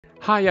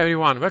Hi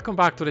everyone, welcome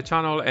back to the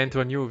channel and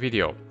to a new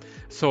video.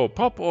 So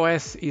Pop!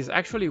 OS is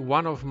actually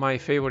one of my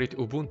favorite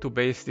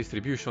Ubuntu-based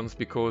distributions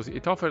because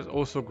it offers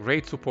also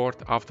great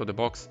support out of the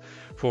box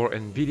for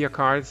NVIDIA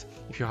cards,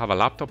 if you have a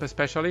laptop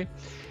especially.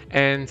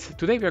 And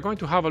today we are going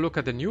to have a look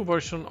at the new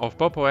version of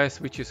Pop!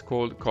 OS, which is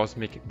called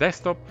Cosmic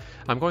Desktop.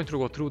 I'm going to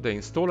go through the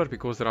installer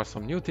because there are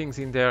some new things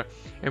in there,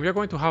 and we are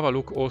going to have a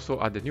look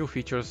also at the new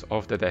features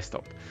of the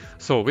desktop.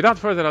 So without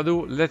further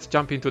ado, let's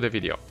jump into the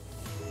video.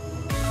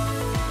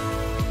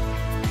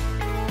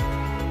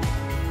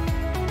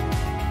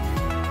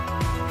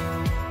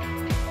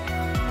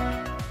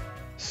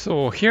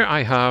 So here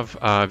I have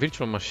a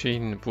virtual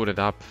machine booted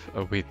up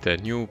with the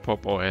new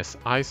Pop! OS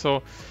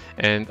ISO,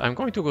 and I'm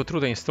going to go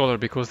through the installer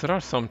because there are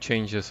some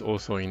changes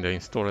also in the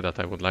installer that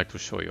I would like to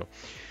show you.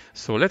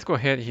 So let's go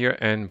ahead here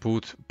and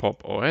boot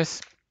Pop!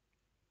 OS,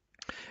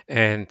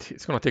 and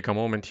it's going to take a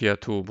moment here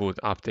to boot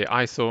up the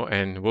ISO,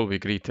 and we'll be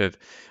greeted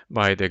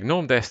by the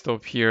GNOME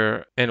desktop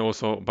here and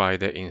also by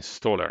the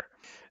installer.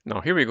 Now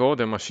here we go,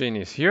 the machine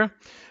is here.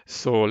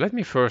 So let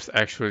me first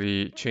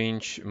actually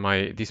change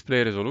my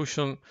display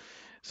resolution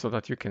so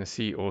that you can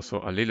see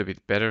also a little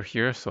bit better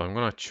here. So I'm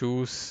going to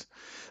choose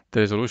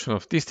the resolution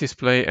of this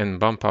display and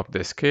bump up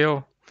the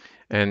scale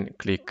and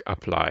click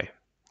apply.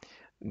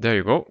 There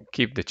you go,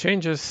 keep the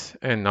changes,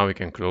 and now we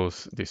can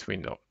close this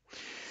window.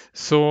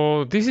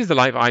 So this is the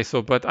live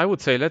ISO, but I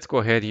would say let's go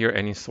ahead here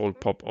and install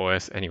Pop!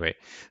 OS anyway.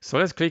 So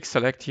let's click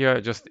select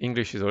here, just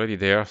English is already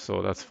there,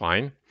 so that's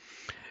fine.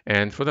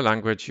 And for the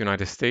language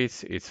United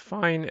States, it's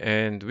fine.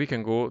 And we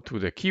can go to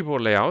the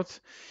keyboard layout.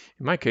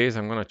 In my case,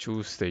 I'm going to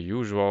choose the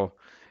usual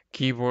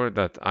keyboard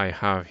that I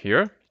have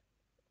here.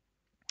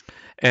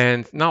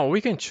 And now we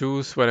can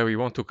choose whether we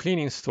want to clean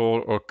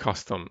install or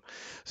custom.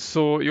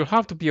 So you'll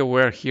have to be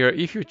aware here,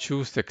 if you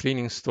choose the clean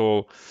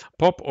install,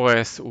 Pop!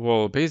 OS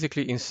will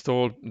basically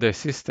install the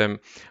system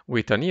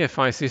with an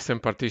EFI system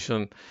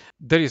partition.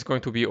 There is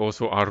going to be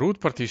also a root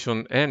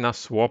partition and a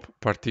swap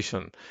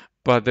partition,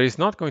 but there is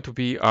not going to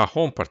be a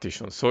home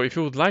partition. So if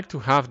you would like to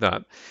have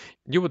that,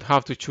 you would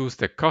have to choose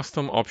the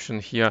custom option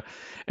here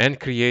and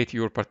create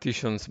your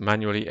partitions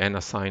manually and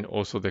assign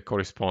also the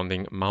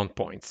corresponding mount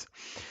points.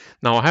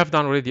 Now I have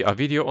done already a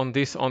video on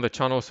this on the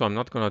channel, so I'm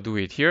not going to do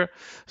it here.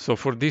 So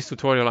for this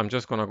tutorial, I'm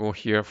just going to go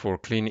here for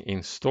clean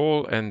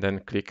install and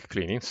then click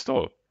clean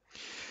install.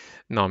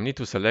 Now I need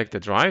to select the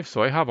drive.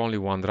 So I have only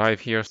one drive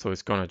here, so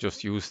it's going to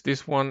just use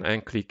this one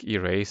and click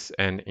erase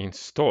and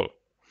install.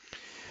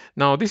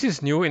 Now this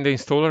is new in the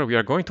installer. We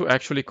are going to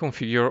actually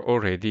configure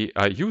already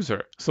a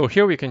user. So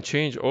here we can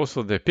change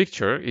also the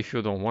picture. If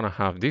you don't want to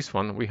have this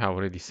one, we have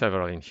already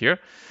several in here,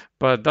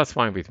 but that's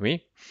fine with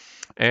me.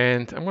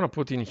 And I'm going to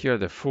put in here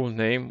the full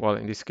name. Well,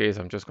 in this case,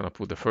 I'm just going to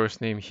put the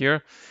first name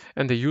here,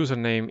 and the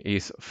username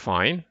is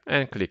fine,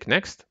 and click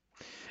next.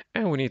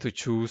 And we need to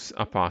choose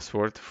a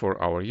password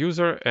for our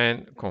user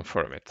and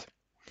confirm it.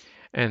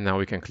 And now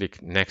we can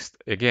click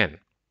next again.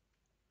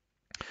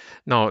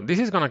 Now, this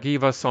is going to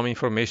give us some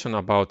information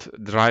about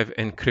drive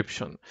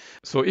encryption.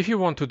 So if you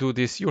want to do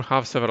this, you'll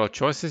have several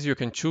choices. You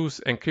can choose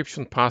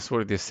encryption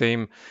password the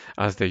same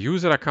as the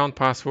user account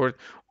password,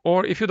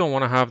 or if you don't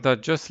want to have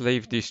that, just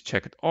leave this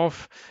checked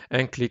off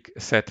and click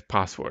set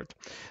password.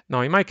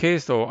 Now, in my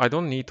case, though, I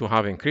don't need to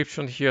have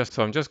encryption here,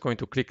 so I'm just going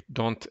to click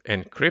don't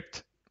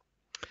encrypt.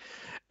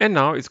 And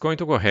now it's going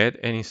to go ahead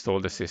and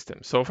install the system.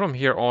 So from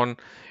here on,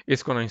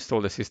 it's going to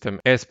install the system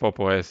as Pop!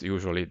 OS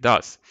usually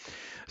does.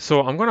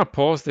 So I'm going to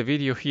pause the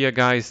video here,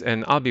 guys,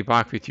 and I'll be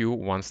back with you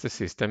once the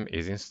system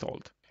is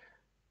installed.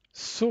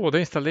 So the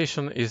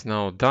installation is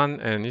now done,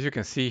 and as you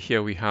can see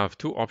here, we have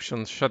two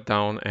options: shut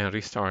down and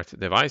restart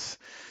device.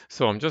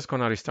 So I'm just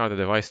going to restart the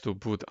device to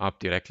boot up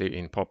directly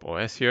in Pop!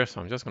 OS here. So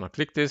I'm just going to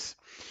click this,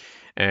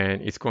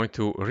 and it's going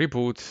to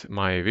reboot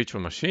my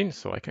virtual machine.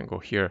 So I can go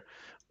here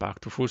back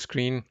to full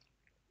screen.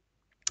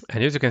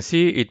 And as you can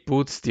see, it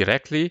boots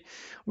directly.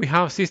 We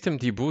have system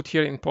deboot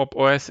here in Pop!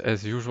 OS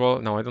as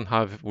usual. Now I don't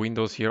have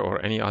Windows here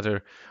or any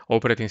other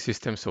operating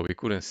system, so we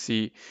couldn't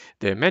see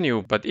the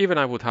menu. But even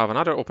I would have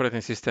another operating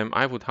system,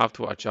 I would have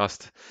to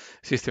adjust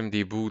system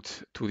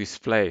deboot to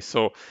display.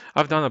 So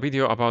I've done a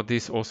video about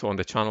this also on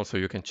the channel, so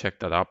you can check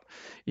that up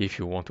if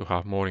you want to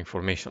have more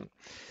information.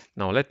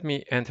 Now let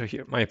me enter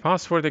here my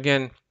password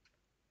again.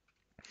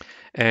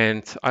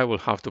 And I will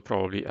have to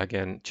probably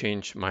again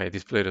change my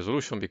display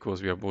resolution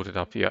because we are booted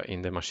up here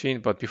in the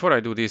machine. But before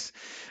I do this,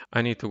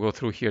 I need to go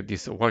through here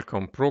this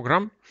welcome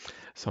program.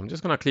 So I'm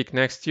just going to click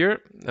next here.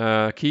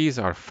 Keys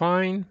are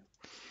fine.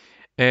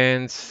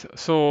 And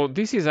so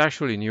this is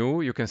actually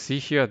new. You can see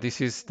here, this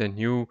is the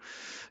new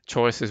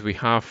choices we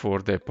have for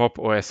the Pop!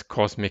 OS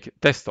Cosmic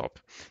Desktop.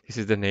 This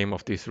is the name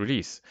of this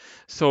release.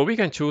 So we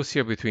can choose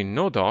here between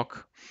no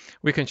dock.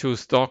 We can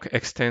choose dock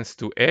extends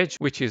to edge,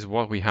 which is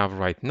what we have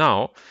right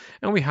now.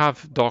 And we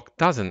have dock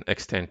doesn't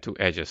extend to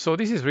edges. So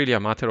this is really a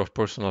matter of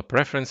personal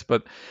preference,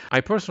 but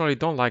I personally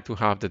don't like to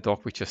have the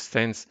dock which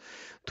extends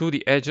to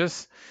the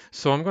edges.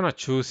 So I'm going to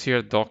choose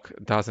here dock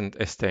doesn't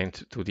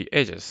extend to the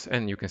edges,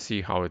 and you can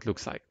see how it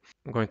looks like.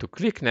 I'm going to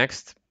click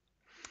next.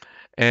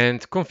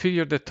 and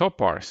configure the top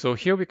bar. So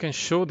here we can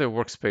show the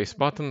workspace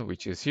button,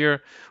 which is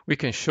here. We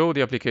can show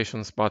the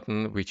applications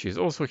button, which is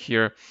also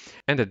here.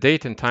 And the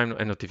date and time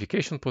and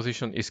notification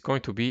position is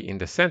going to be in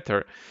the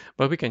center,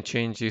 but we can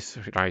change this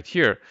right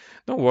here.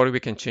 Don't worry, we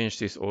can change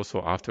this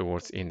also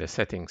afterwards in the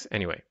settings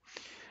anyway.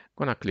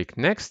 Gonna click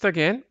next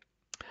again.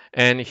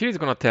 And here it's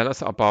going to tell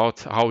us about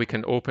how we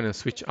can open and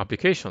switch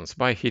applications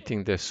by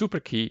hitting the super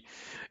key.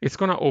 It's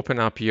going to open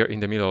up here in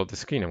the middle of the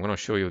screen. I'm going to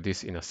show you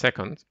this in a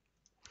second.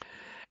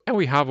 And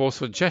we have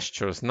also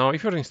gestures. Now,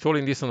 if you're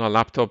installing this on a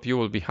laptop, you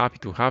will be happy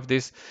to have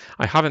this.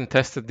 I haven't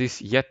tested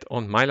this yet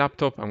on my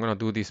laptop. I'm going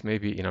to do this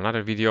maybe in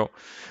another video,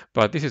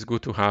 but this is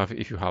good to have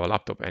if you have a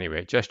laptop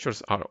anyway.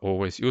 Gestures are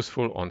always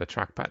useful on the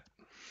trackpad.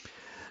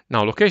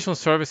 Now, location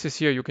services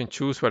here, you can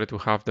choose whether to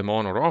have them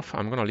on or off.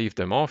 I'm going to leave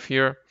them off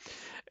here.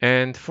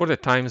 And for the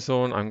time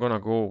zone, I'm going to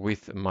go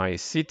with my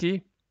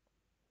city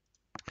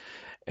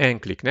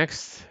and click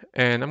next.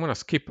 And I'm going to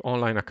skip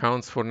online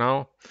accounts for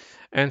now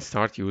and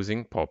start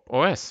using Pop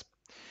OS.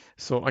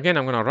 So again,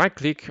 I'm going to right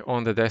click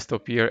on the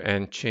desktop here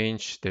and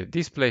change the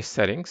display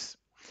settings.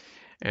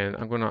 And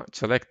I'm going to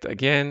select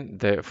again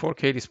the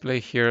 4K display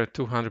here,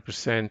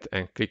 200%,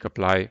 and click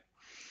apply.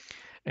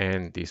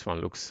 And this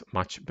one looks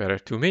much better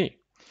to me.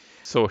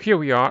 So here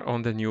we are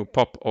on the new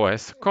Pop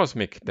OS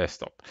Cosmic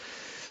desktop.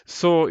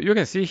 So you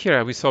can see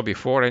here, we saw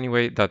before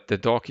anyway, that the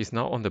dock is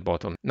now on the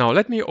bottom. Now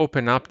let me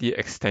open up the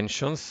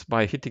extensions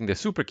by hitting the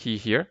super key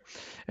here.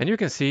 And you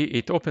can see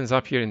it opens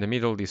up here in the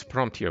middle, this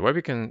prompt here, where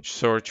we can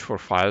search for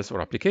files or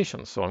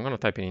applications. So I'm going to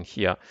type in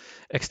here,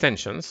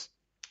 extensions,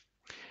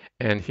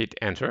 and hit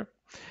enter.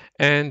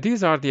 And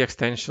these are the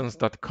extensions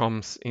that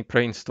comes in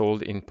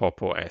pre-installed in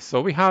Pop OS.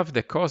 So we have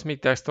the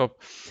Cosmic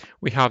desktop,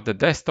 we have the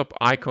desktop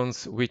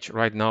icons, which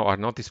right now are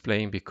not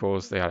displaying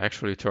because they are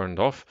actually turned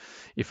off.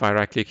 If I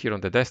right click here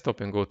on the desktop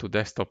and go to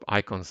desktop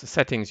icons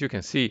settings, you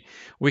can see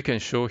we can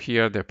show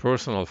here the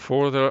personal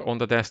folder on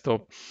the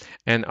desktop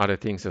and other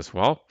things as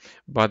well.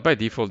 But by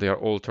default, they are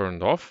all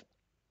turned off.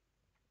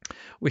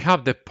 We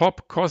have the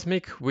Pop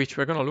Cosmic, which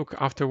we're going to look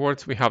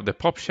afterwards. We have the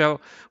Pop Shell,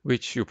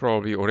 which you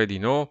probably already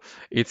know.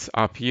 It's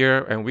up here,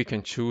 and we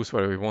can choose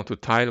whether we want to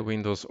tile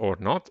Windows or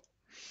not.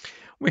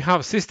 We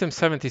have System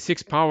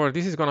 76 Power.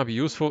 This is going to be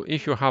useful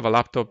if you have a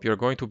laptop. You're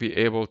going to be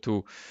able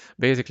to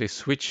basically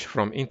switch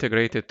from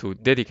integrated to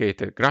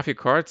dedicated graphic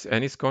cards,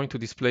 and it's going to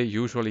display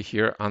usually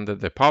here under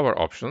the power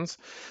options.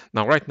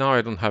 Now, right now,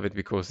 I don't have it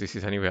because this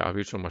is anyway a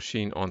virtual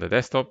machine on the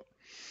desktop.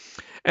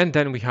 And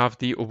then we have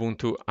the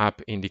Ubuntu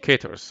app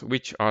indicators,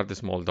 which are the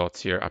small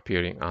dots here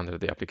appearing under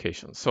the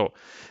application. So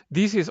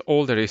this is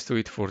all there is to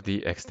it for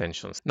the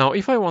extensions. Now,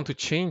 if I want to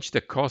change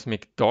the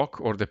Cosmic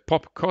dock or the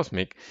Pop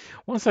Cosmic,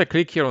 once I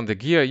click here on the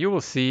gear, you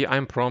will see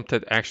I'm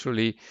prompted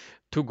actually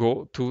to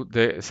go to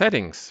the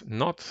settings,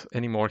 not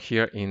anymore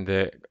here in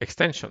the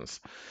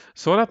extensions.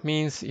 So that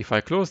means if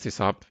I close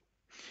this up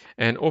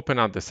and open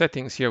up the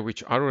settings here,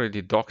 which are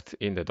already docked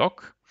in the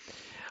dock,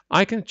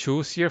 I can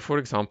choose here, for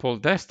example,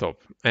 desktop,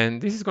 and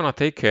this is going to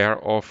take care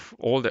of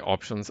all the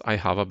options I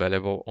have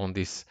available on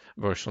this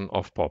version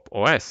of Pop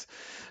OS.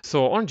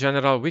 So on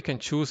general, we can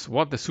choose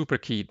what the super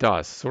key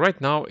does. So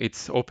right now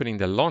it's opening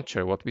the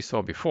launcher, what we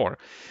saw before,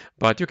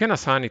 but you can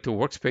assign it to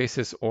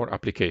workspaces or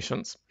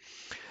applications.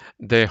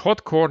 The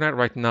hot corner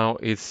right now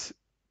is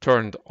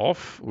turned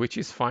off, which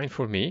is fine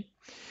for me.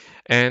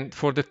 And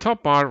for the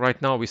top bar right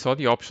now, we saw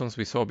the options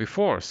we saw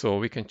before. So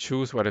we can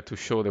choose whether to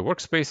show the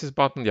workspaces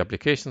button, the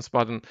applications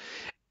button,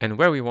 and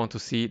where we want to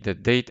see the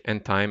date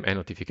and time and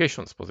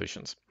notifications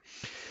positions.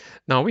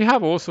 Now we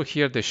have also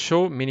here the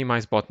show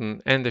minimize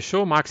button, and the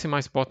show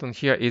maximize button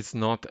here is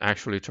not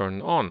actually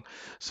turned on.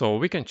 So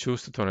we can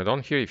choose to turn it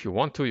on here if you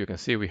want to. You can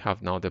see we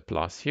have now the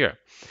plus here.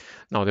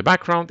 Now the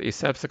background is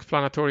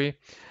self-explanatory.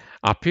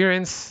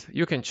 Appearance,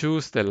 you can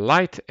choose the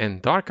light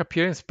and dark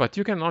appearance, but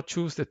you cannot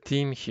choose the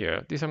theme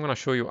here. This I'm going to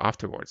show you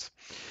afterwards.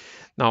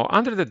 Now,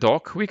 under the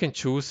dock, we can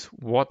choose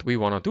what we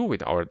want to do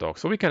with our dock.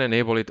 So we can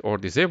enable it or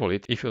disable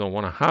it if you don't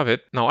want to have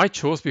it. Now, I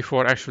chose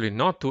before actually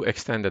not to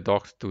extend the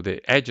dock to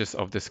the edges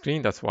of the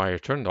screen. That's why I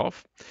turned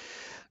off.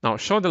 Now,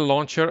 show the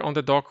launcher on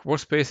the dock,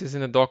 workspaces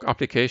in the dock,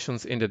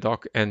 applications in the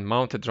dock, and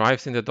mounted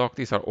drives in the dock.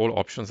 These are all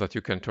options that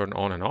you can turn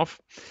on and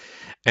off.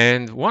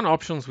 And one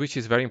option which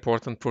is very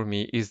important for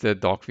me is the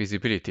dock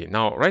visibility.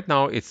 Now, right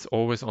now it's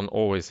always on,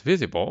 always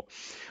visible,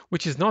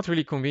 which is not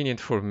really convenient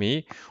for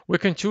me. We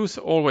can choose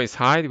always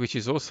hide, which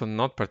is also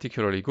not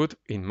particularly good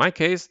in my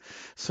case.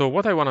 So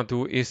what I want to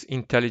do is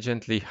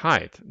intelligently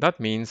hide. That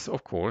means,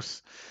 of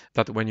course,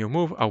 that when you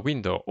move a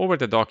window over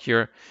the dock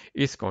here,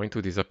 it's going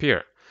to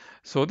disappear.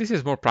 So this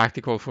is more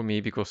practical for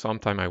me because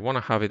sometimes I want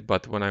to have it,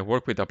 but when I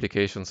work with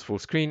applications full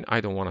screen, I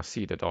don't want to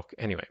see the dock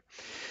anyway.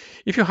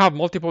 If you have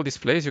multiple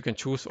displays, you can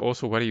choose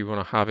also whether you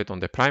want to have it on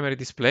the primary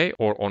display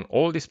or on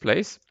all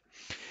displays.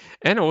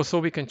 And also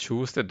we can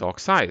choose the dock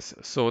size.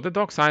 So the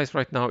dock size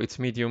right now it's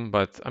medium,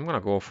 but I'm going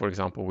to go, for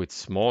example, with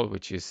small,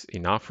 which is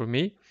enough for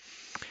me.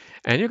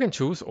 And you can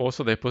choose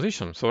also the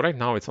position. So right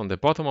now it's on the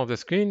bottom of the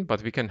screen,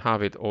 but we can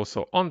have it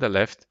also on the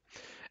left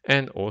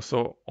and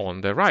also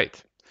on the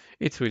right.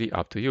 It's really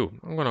up to you.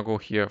 I'm gonna go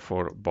here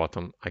for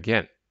bottom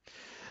again.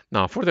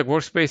 Now for the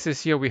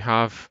workspaces here, we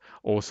have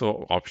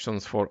also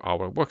options for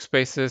our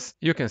workspaces.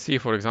 You can see,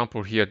 for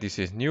example, here, this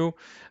is new.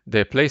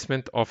 The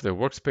placement of the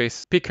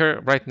workspace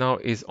picker right now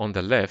is on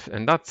the left.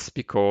 And that's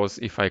because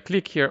if I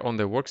click here on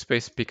the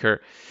workspace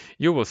picker,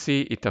 you will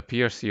see it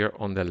appears here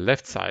on the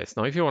left side.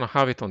 Now, if you want to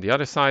have it on the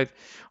other side,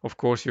 of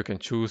course, you can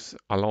choose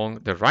along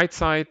the right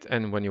side.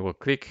 And when you will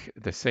click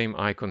the same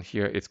icon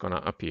here, it's going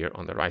to appear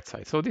on the right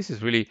side. So this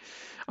is really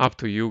up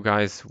to you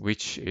guys,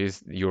 which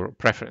is your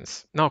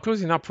preference. Now,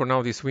 closing up for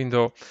now this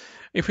window,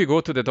 if we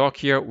go to the dock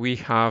here, we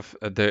have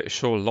the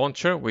show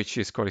launcher, which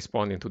is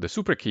corresponding to the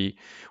super key.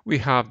 We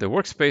have the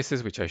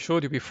workspaces, which I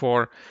showed you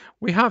before.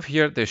 We have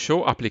here the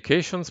show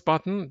applications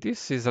button.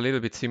 This is a little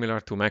bit similar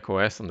to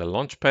macOS on the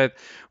launchpad,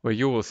 where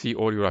you will see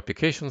all your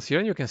applications here.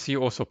 And you can see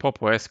also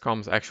Pop! OS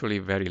comes actually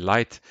very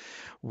light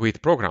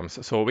with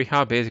programs. So we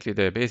have basically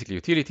the basic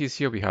utilities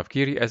here. We have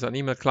Geary as an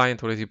email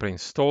client already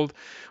pre-installed.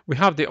 We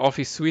have the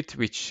Office suite,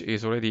 which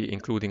is already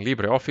including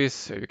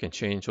LibreOffice. You can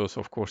change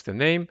also, of course, the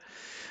name.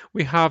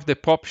 We have the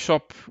pop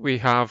shop. We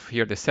have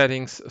here the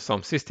settings,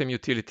 some system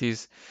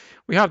utilities.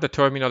 We have the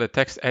terminal, the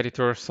text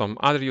editor, some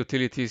other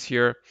utilities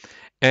here,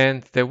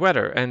 and the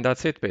weather. And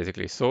that's it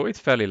basically. So it's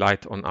fairly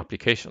light on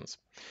applications.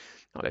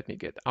 Now let me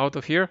get out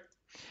of here.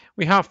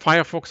 We have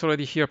Firefox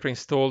already here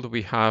pre-installed.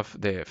 We have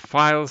the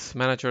files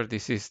manager.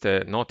 This is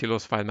the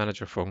Nautilus file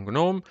manager from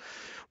GNOME.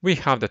 We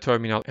have the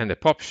terminal and the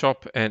pop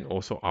shop and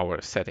also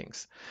our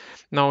settings.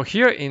 Now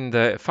here in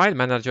the file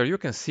manager, you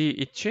can see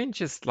it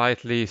changes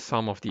slightly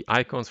some of the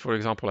icons. For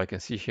example, I can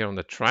see here on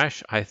the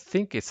trash, I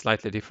think it's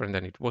slightly different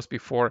than it was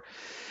before.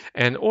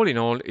 And all in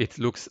all, it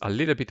looks a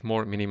little bit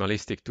more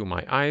minimalistic to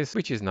my eyes,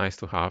 which is nice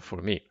to have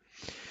for me.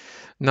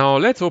 Now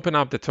let's open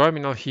up the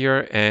terminal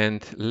here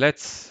and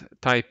let's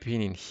type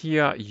in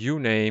here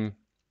uname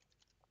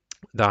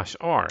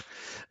 -r.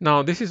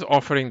 Now this is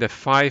offering the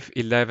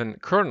 5.11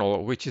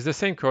 kernel, which is the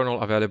same kernel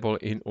available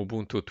in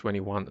Ubuntu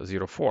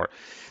 21.04.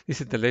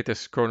 This is the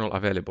latest kernel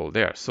available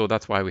there. So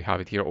that's why we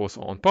have it here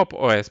also on Pop!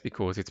 OS,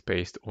 because it's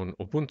based on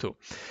Ubuntu.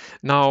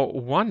 Now,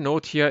 one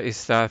note here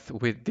is that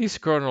with this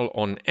kernel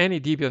on any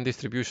Debian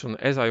distribution,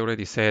 as I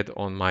already said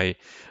on my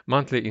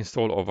monthly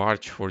install of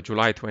Arch for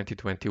July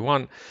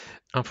 2021,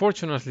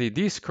 unfortunately,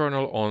 this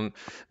kernel on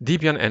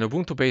Debian and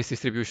Ubuntu-based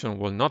distribution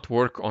will not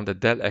work on the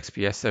Dell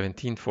XPS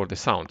 17 for the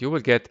sound. You will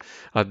get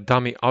a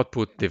dummy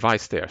output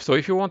device there. So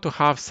if you want to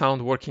have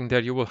sound working there,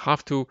 you will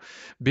have to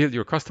build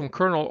your custom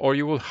kernel, or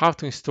you will have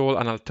to install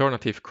an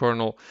alternative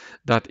kernel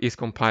that is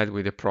compiled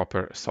with the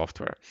proper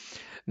software.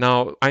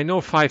 Now, I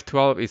know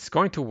 5.12 is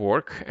going to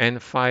work, and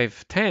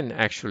 5.10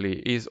 actually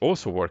is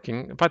also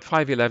working, but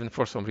 5.11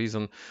 for some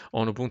reason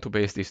on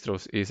Ubuntu-based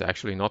distros is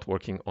actually not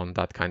working on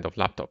that kind of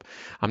laptop.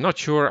 I'm not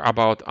sure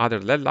about other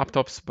LED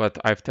laptops, but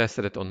I've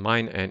tested it on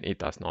mine and it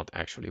does not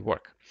actually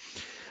work.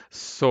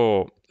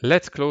 So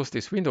let's close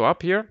this window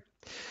up here.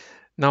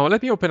 Now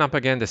let me open up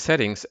again the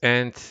settings,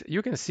 and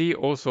you can see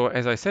also,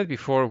 as I said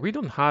before, we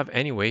don't have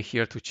any way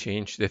here to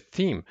change the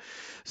theme.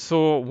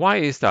 So why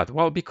is that?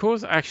 Well,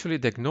 because actually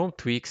the GNOME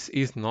Tweaks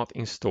is not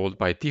installed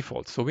by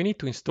default. So we need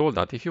to install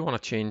that if you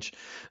want to change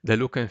the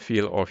look and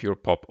feel of your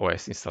Pop!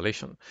 OS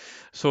installation.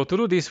 So to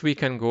do this, we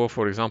can go,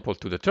 for example,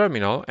 to the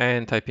terminal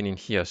and type in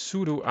here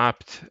sudo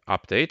apt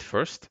update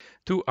first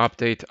to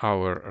update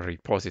our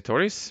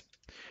repositories.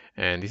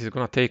 And this is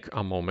going to take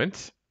a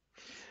moment.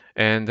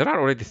 And there are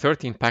already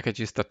 13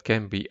 packages that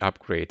can be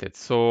upgraded.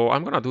 So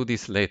I'm going to do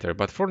this later.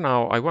 But for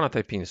now, I want to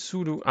type in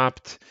sudo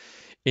apt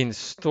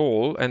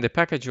install. And the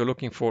package you're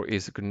looking for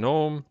is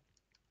gnome-tweaks.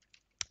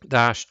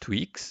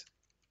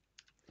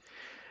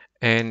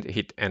 And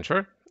hit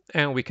enter.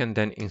 And we can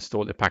then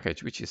install the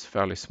package, which is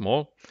fairly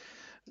small.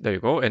 There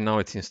you go. And now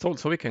it's installed.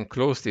 So we can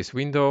close this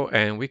window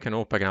and we can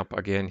open up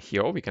again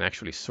here. Or we can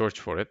actually search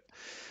for it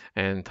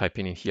and type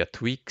in here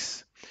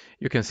tweaks.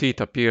 You can see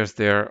it appears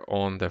there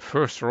on the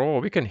first row.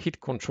 We can hit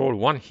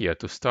Control-1 here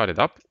to start it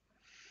up.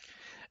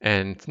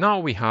 And now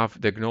we have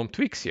the GNOME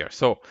Tweaks here.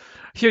 So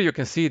here you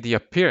can see the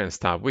Appearance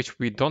tab, which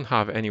we don't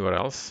have anywhere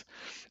else.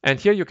 And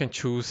here you can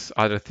choose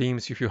other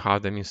themes if you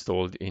have them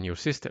installed in your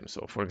system.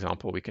 So for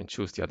example, we can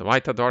choose the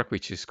Advaita Dark,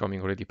 which is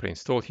coming already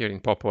pre-installed here in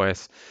Pop!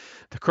 OS,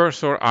 the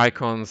cursor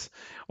icons,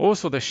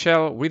 also the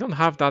shell. We don't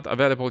have that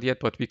available yet,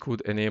 but we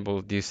could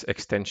enable this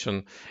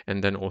extension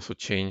and then also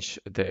change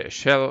the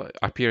shell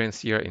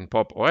appearance here in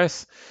Pop!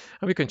 OS.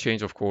 And we can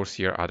change, of course,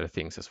 here other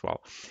things as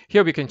well.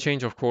 Here we can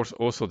change, of course,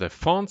 also the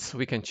fonts.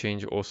 We can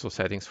change also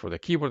settings for the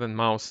keyboard and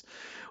mouse.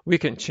 We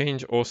can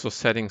change also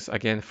settings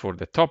again for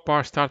the top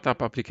bar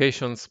startup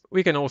applications.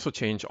 We can also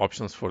change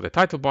options for the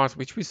title bars,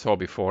 which we saw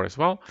before as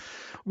well,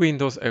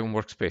 Windows and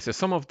workspaces.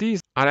 Some of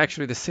these are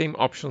actually the same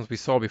options we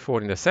saw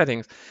before in the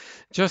settings.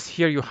 Just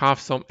here you have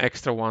some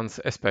extra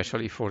ones,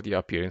 especially for the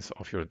appearance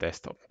of your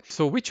desktop.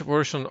 So which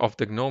version of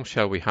the GNOME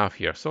shell we have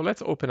here? So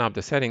let's open up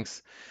the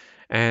settings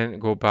and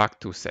go back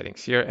to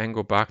settings here and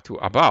go back to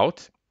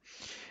about.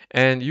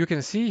 And you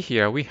can see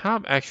here we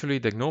have actually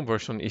the GNOME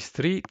version is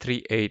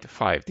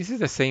 3.3.8.5. This is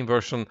the same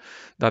version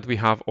that we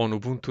have on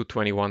Ubuntu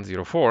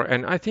 21.04,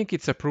 and I think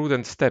it's a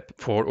prudent step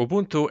for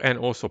Ubuntu and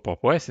also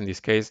Pop! OS in this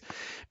case,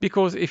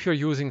 because if you're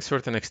using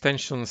certain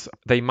extensions,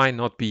 they might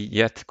not be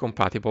yet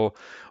compatible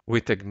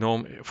with the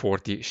GNOME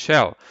 40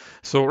 shell.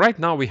 So right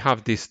now we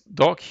have this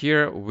dock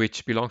here,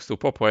 which belongs to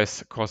Pop!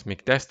 OS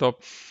Cosmic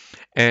Desktop.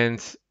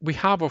 And we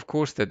have, of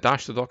course, the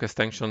dash-to-dock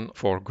extension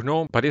for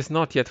GNOME, but it's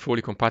not yet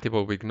fully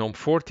compatible with GNOME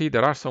 40.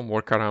 There are some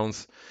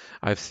workarounds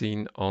I've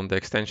seen on the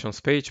extensions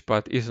page,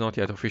 but is not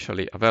yet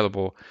officially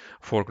available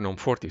for GNOME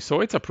 40.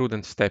 So it's a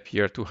prudent step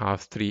here to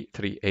have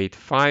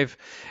 3.3.8.5.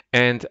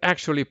 And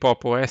actually,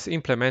 Pop! OS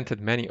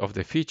implemented many of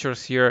the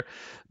features here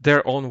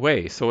their own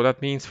way. So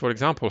that means, for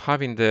example,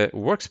 having the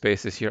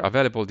workspaces here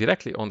available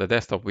directly on the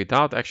desktop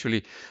without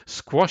actually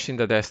squashing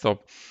the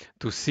desktop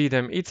to see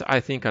them. It's,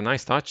 I think, a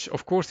nice touch.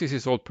 Of course, this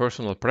is all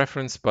personal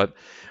preference, but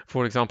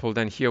for example,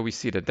 then here we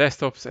see the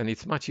desktops, and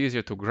it's much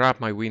easier to grab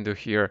my window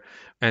here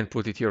and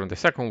put it here on the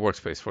second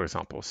workspace, for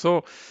example.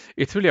 So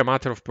it's really a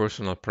matter of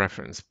personal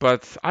preference,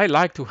 but I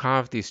like to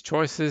have these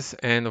choices.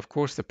 And of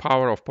course, the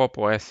power of Pop!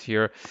 OS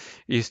here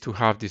is to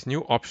have these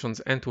new options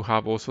and to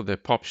have also the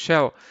Pop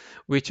shell,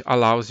 which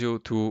allows you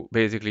to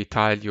basically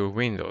tile your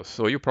windows.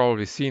 So you've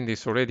probably seen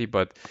this already,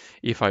 but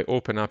if I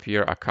open up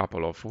here a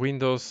couple of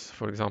windows,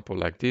 for example,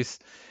 like this,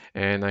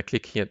 and I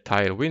click here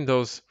tile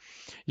windows,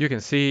 you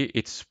can see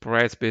it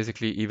spreads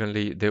basically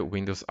evenly the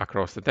windows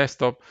across the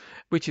desktop,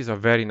 which is a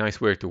very nice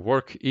way to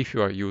work if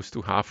you are used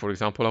to have, for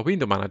example, a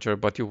window manager,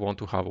 but you want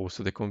to have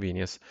also the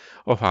convenience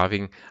of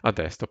having a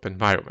desktop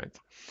environment.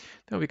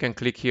 Then we can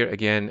click here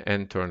again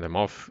and turn them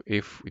off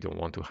if we don't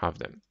want to have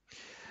them.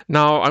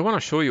 Now I want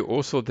to show you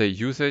also the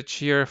usage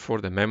here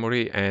for the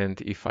memory,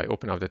 and if I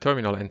open up the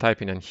terminal and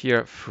type in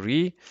here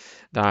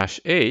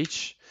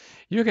free-h,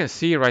 you can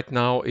see right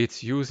now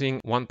it's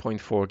using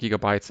 1.4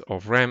 gigabytes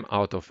of RAM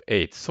out of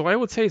 8. So I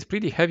would say it's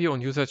pretty heavy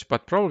on usage,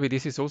 but probably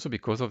this is also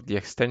because of the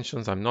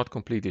extensions. I'm not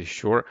completely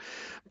sure,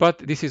 but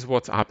this is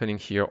what's happening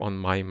here on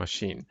my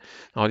machine.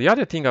 Now the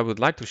other thing I would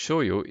like to show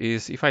you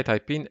is if I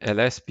type in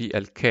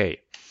lsplk.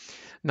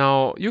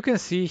 Now you can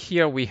see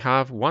here we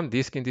have one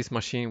disk in this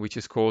machine which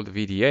is called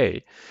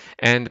VDA,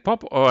 and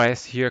Pop!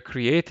 OS here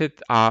created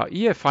a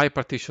EFI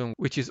partition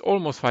which is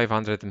almost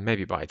 500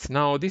 megabytes.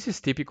 Now this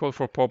is typical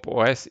for Pop!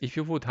 OS. If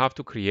you would have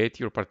to create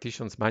your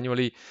partitions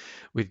manually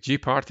with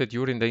gparted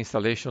during the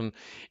installation,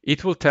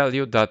 it will tell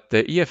you that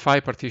the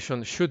EFI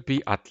partition should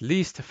be at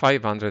least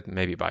 500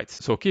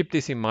 megabytes. So keep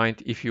this in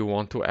mind if you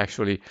want to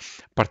actually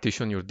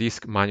partition your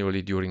disk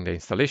manually during the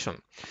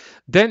installation.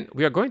 Then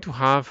we are going to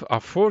have a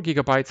 4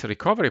 gigabytes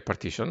recovery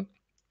partition,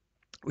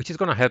 which is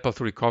going to help us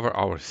to recover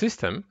our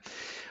system.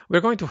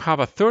 We're going to have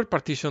a third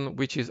partition,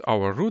 which is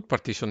our root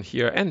partition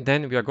here. And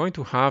then we are going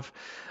to have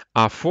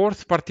a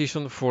fourth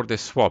partition for the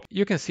swap.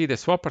 You can see the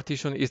swap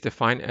partition is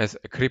defined as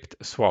crypt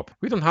swap.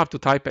 We don't have to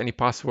type any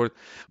password,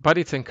 but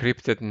it's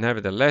encrypted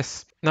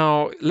nevertheless.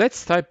 Now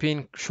let's type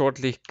in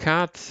shortly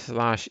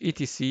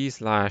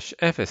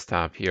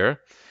cat/etc/fstab here.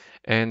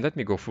 And let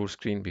me go full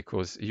screen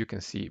because you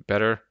can see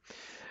better.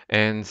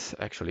 And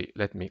actually,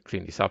 let me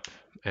clean this up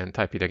and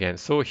type it again.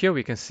 So here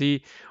we can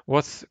see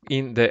what's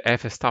in the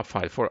fstab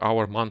file for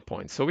our mount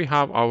point. So we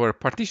have our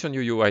partition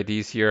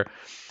UUIDs here.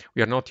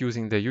 We are not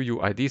using the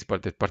UUIDs,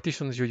 but the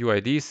partitions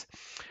UUIDs.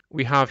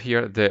 We have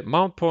here the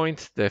mount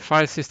point, the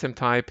file system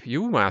type,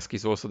 UMask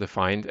is also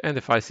defined, and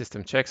the file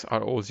system checks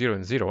are all 0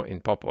 and 0 in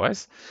Pop!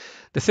 OS.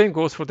 The same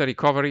goes for the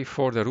recovery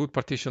for the root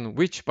partition,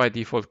 which by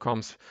default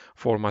comes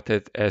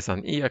formatted as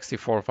an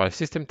ext4 file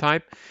system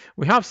type.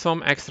 We have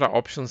some extra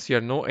options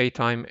here. No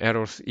A-time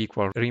errors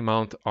equal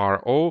remount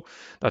RO.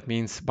 That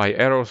means by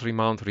errors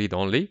remount read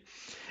only.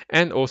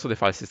 And also the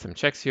file system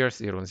checks here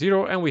 0 and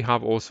 0. And we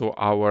have also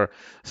our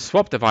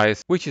swap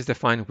device, which is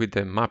defined with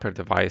the mapper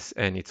device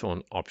and its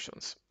own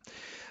options.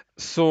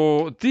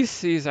 So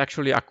this is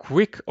actually a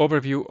quick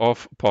overview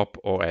of Pop!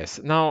 OS.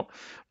 Now,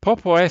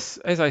 Pop! OS,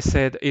 as I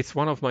said, it's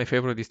one of my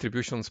favorite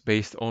distributions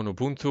based on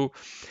Ubuntu,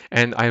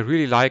 and I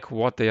really like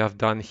what they have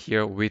done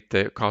here with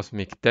the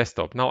Cosmic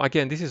Desktop. Now,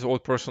 again, this is all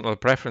personal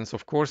preference,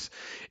 of course.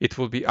 It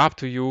will be up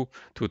to you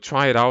to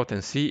try it out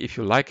and see if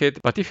you like it.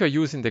 But if you're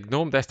using the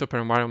GNOME desktop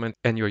environment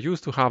and you're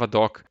used to have a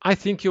dock, I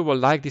think you will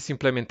like this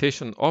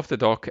implementation of the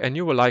dock, and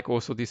you will like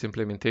also this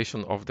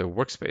implementation of the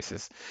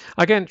workspaces.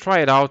 Again, try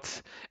it out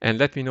and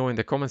let me know in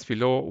the comments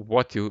below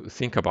what you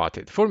think about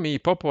it. For me,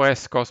 Pop!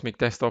 OS Cosmic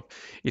Desktop,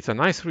 it's a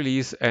nice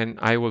release, and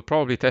I will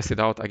probably test it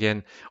out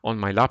again on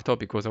my laptop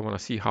because I want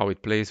to see how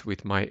it plays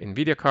with my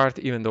NVIDIA card,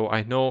 even though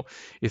I know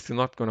it's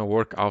not going to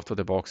work out of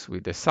the box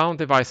with the sound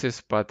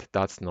devices, but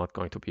that's not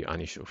going to be an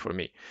issue for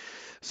me.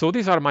 So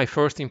these are my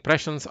first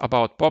impressions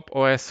about Pop!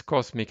 OS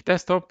Cosmic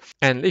Desktop,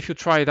 and if you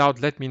try it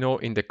out, let me know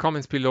in the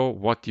comments below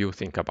what you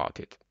think about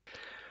it.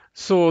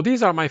 So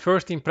these are my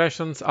first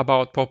impressions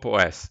about Pop!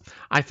 OS.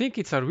 I think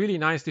it's a really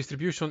nice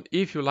distribution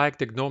if you like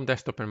the GNOME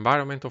desktop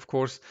environment, of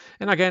course.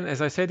 And again,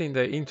 as I said in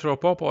the intro,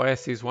 Pop!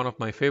 OS is one of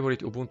my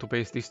favorite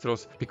Ubuntu-based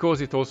distros because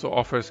it also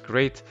offers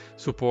great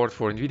support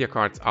for NVIDIA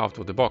cards out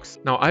of the box.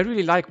 Now, I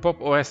really like Pop!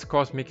 OS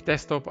Cosmic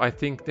Desktop. I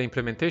think the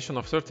implementation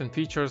of certain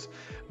features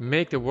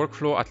make the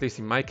workflow, at least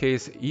in my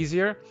case,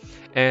 easier.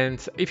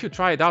 And if you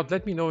try it out,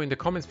 let me know in the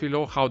comments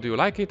below how do you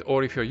like it,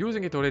 or if you're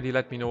using it already,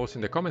 let me know also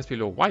in the comments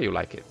below why you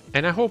like it.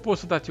 And I hope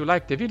also that you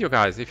liked the video,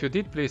 guys. If you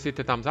did, please hit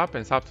the thumbs up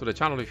and sub to the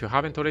channel if you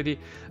haven't already.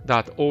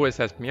 That always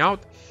helps me out.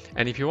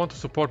 And if you want to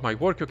support my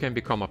work, you can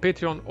become a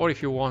Patreon, or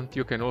if you want,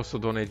 you can also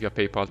donate via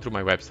PayPal through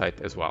my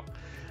website as well.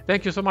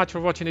 Thank you so much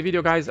for watching the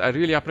video, guys. I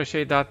really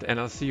appreciate that, and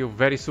I'll see you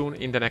very soon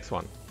in the next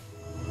one.